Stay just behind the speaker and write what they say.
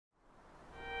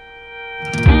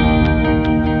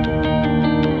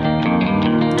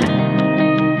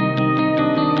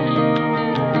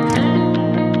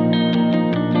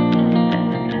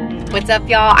up,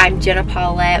 y'all? I'm Jenna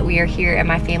Paulette. We are here at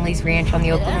my family's ranch on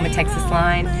the Oklahoma-Texas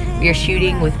line. We are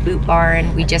shooting with Boot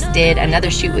Barn. We just did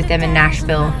another shoot with them in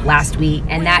Nashville last week,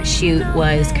 and that shoot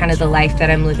was kind of the life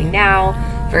that I'm living now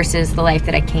versus the life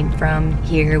that I came from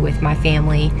here with my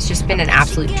family. It's just been an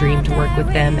absolute dream to work with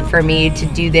them. And for me to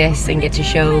do this and get to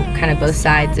show kind of both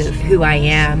sides of who I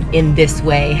am in this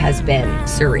way has been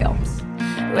surreal.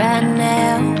 Right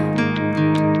now,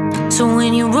 so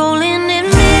when you're rolling in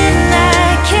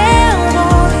midnight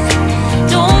cowboy,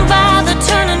 don't bother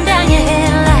turning down your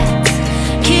headlights.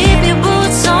 Keep your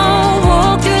boots on,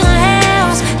 walk through the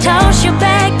house, toss your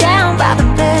bag down by the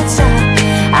bedside.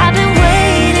 I've been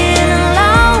waiting a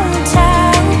long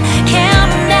time,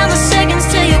 counting down the seconds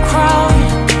till you're crawling,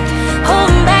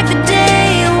 holding back the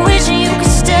day, wishing you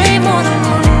could stay more than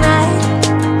one night.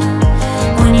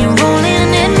 When you're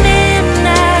rolling in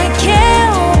midnight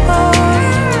cowboy.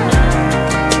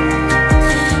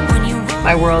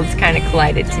 My world's kind of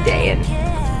collided today, and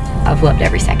I've loved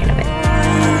every second of it.